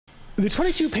The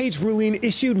 22-page ruling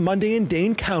issued Monday in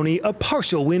Dane County, a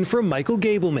partial win for Michael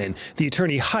Gableman, the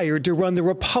attorney hired to run the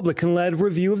Republican-led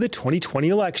review of the 2020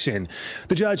 election.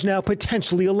 The judge now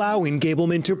potentially allowing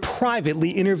Gableman to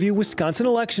privately interview Wisconsin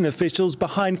election officials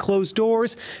behind closed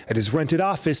doors at his rented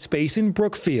office space in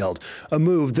Brookfield, a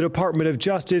move the Department of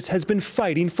Justice has been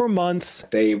fighting for months.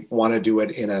 They want to do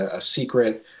it in a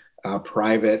secret,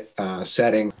 private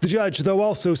setting. The judge, though,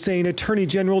 also saying Attorney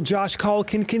General Josh Kaul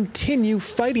can continue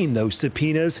fighting those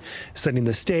subpoenas, setting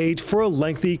the stage for a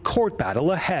lengthy court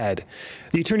battle ahead.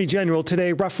 The Attorney General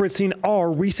today referencing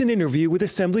our recent interview with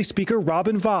Assembly Speaker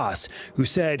Robin Vos, who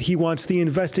said he wants the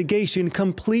investigation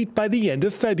complete by the end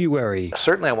of February.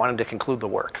 Certainly, I wanted to conclude the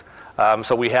work.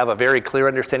 So we have a very clear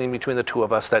understanding between the two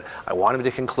of us that I want him to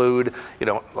conclude.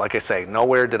 Like I say,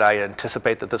 nowhere did I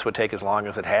anticipate that this would take as long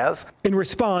as it has. In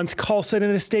response, Kaul said in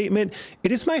a statement,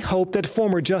 "It is my hope that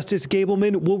former Justice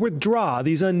Gableman will withdraw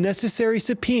these unnecessary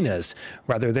subpoenas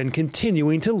rather than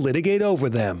continuing to litigate over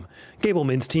them."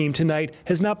 Gableman's team tonight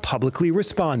has not publicly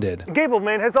responded.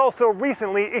 Gableman has also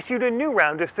recently issued a new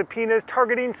round of subpoenas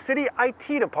targeting city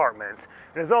IT departments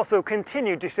and has also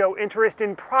continued to show interest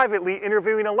in privately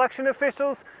interviewing election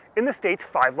officials in the state's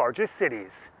 5 largest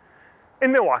cities.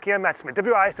 In Milwaukee, I'm Matt Smith,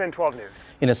 WISN 12 News.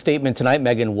 In a statement tonight,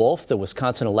 Megan Wolf, the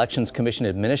Wisconsin Elections Commission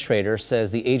administrator,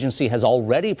 says the agency has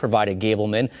already provided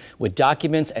Gableman with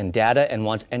documents and data and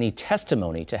wants any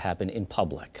testimony to happen in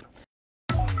public.